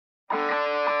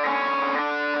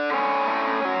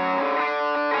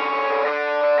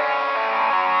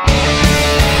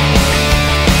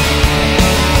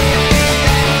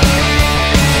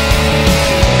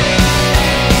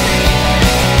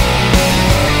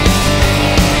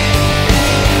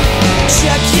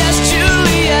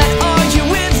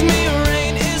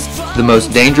The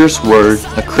most dangerous word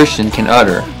a Christian can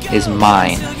utter is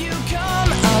mine.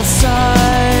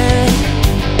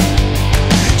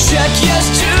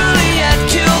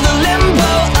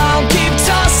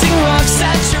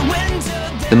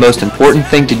 The most important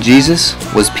thing to Jesus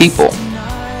was people,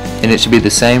 and it should be the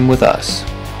same with us.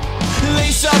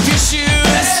 Lace up your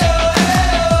shoes.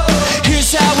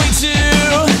 Here's how we do.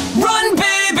 Run,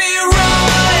 baby,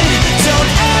 run.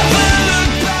 Don't ever look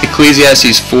back.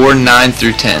 Ecclesiastes 4:9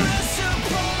 through 10.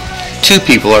 Two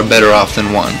people are better off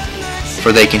than one,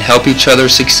 for they can help each other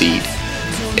succeed.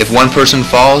 If one person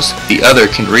falls, the other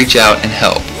can reach out and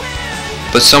help.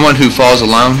 But someone who falls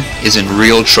alone is in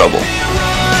real trouble.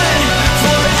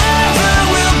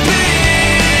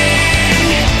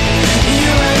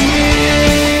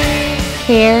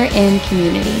 Care and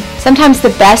community. Sometimes the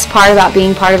best part about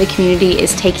being part of a community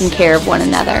is taking care of one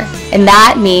another, and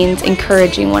that means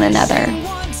encouraging one another.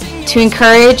 To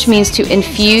encourage means to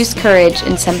infuse courage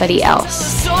in somebody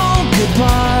else.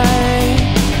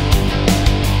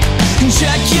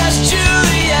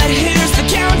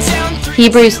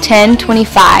 Hebrews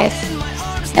 10:25.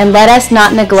 And let us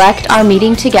not neglect our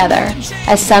meeting together,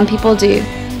 as some people do,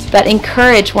 but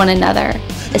encourage one another,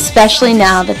 especially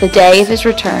now that the day of his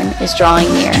return is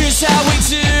drawing near. Here's how we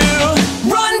do.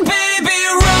 Run, baby,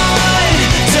 run.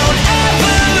 Don't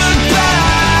ever look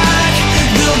back.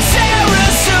 They'll tear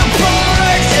us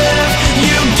apart if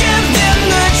you give them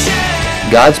the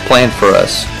chance. God's plan for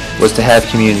us was to have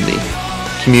community.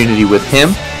 Community with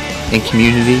Him and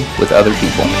community with other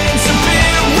people.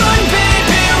 Run,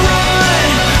 baby, run.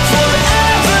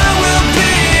 Forever will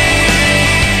be.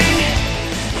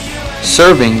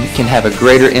 Serving can have a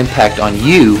greater impact on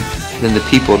you than the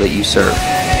people that you serve.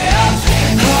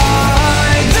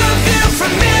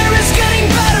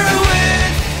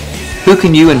 Who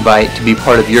can you invite to be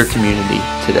part of your community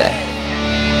today?